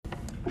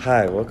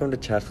Hi, welcome to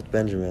Chats with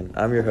Benjamin.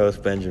 I'm your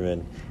host,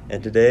 Benjamin,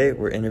 and today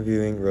we're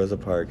interviewing Rosa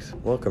Parks.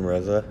 Welcome,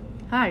 Rosa.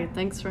 Hi,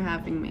 thanks for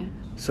having me.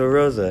 So,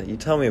 Rosa, you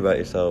tell me about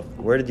yourself.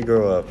 Where did you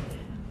grow up?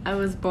 I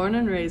was born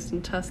and raised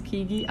in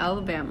Tuskegee,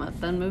 Alabama,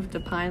 then moved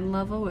to Pine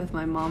Level with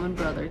my mom and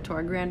brother to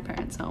our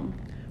grandparents' home.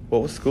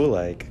 What was school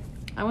like?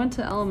 I went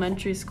to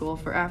elementary school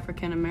for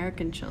African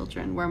American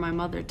children, where my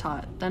mother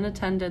taught, then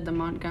attended the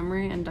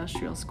Montgomery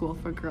Industrial School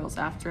for Girls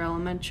after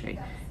elementary,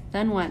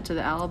 then went to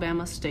the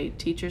Alabama State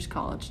Teachers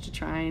College to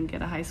try and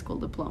get a high school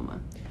diploma.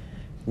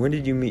 When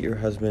did you meet your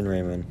husband,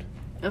 Raymond?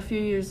 A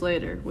few years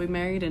later, we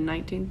married in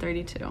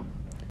 1932.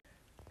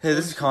 Hey,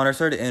 this is Connor.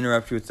 Sorry to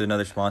interrupt you with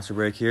another sponsor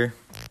break here.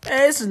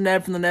 Hey, this is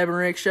Ned from the Ned and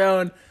Rick Show,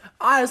 and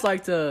I just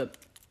like to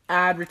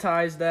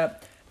advertise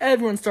that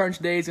everyone starting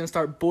today is going to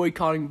start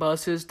boycotting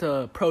buses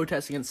to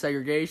protest against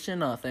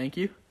segregation. Thank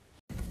you.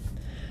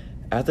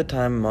 At the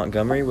time,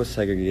 Montgomery was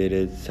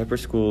segregated, separate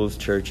schools,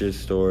 churches,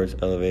 stores,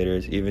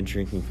 elevators, even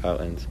drinking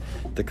fountains.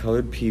 The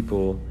colored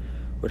people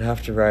would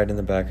have to ride in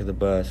the back of the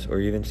bus or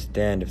even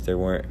stand if there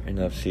weren't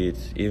enough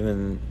seats,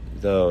 even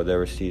though there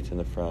were seats in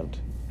the front.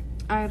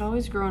 I had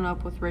always grown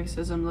up with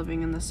racism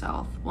living in the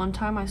South. One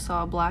time I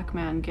saw a black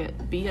man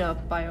get beat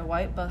up by a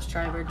white bus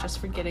driver just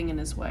for getting in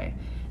his way,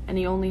 and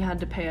he only had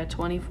to pay a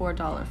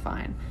 $24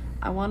 fine.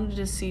 I wanted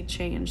to see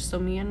change, so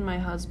me and my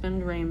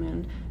husband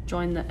Raymond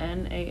joined the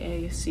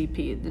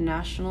NAACP, the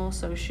National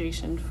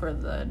Association for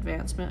the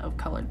Advancement of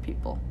Colored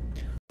People.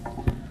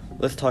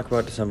 Let's talk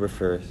about December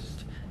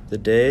 1st, the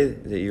day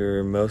that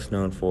you're most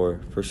known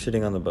for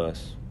sitting on the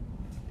bus.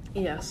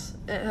 Yes,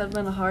 it had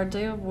been a hard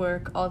day of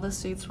work, all the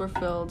seats were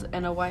filled,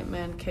 and a white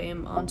man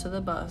came onto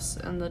the bus,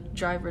 and the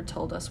driver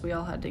told us we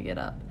all had to get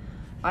up.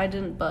 I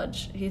didn't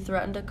budge. He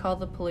threatened to call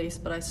the police,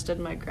 but I stood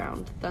my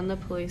ground. Then the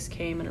police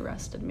came and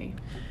arrested me.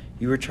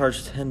 You were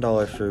charged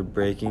 $10 for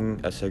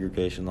breaking a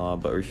segregation law,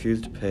 but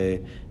refused to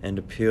pay and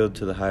appealed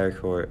to the higher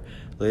court.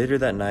 Later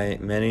that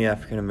night, many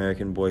African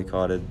Americans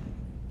boycotted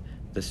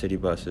the city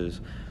buses.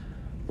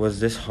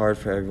 Was this hard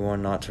for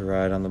everyone not to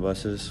ride on the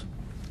buses?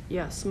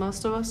 Yes,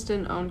 most of us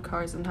didn't own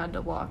cars and had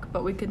to walk,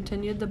 but we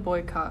continued the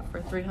boycott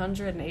for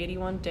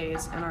 381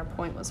 days and our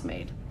point was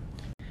made.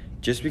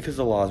 Just because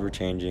the laws were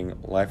changing,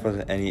 life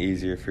wasn't any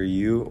easier for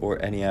you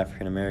or any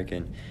African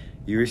American.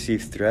 You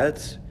received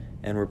threats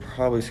and were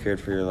probably scared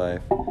for your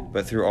life,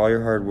 but through all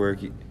your hard work,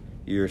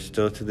 you are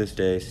still to this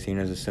day seen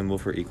as a symbol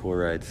for equal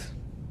rights.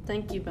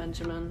 Thank you,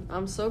 Benjamin.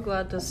 I'm so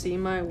glad to see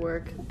my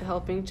work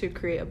helping to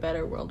create a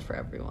better world for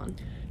everyone.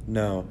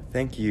 No,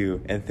 thank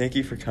you, and thank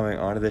you for coming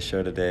onto the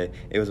show today.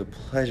 It was a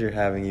pleasure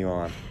having you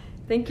on.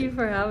 Thank you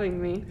for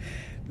having me.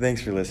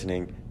 Thanks for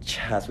listening.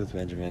 Chats with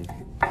Benjamin.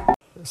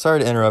 Sorry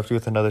to interrupt you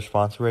with another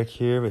sponsor break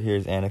here, but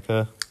here's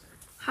Annika.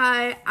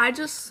 Hi, I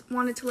just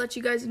wanted to let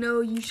you guys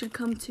know you should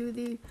come to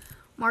the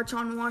March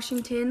on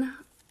Washington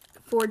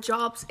for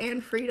Jobs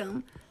and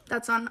Freedom.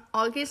 That's on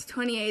August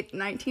 28th,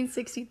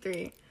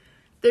 1963.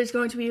 There's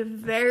going to be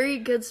very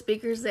good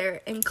speakers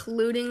there,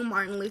 including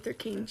Martin Luther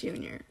King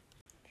Jr.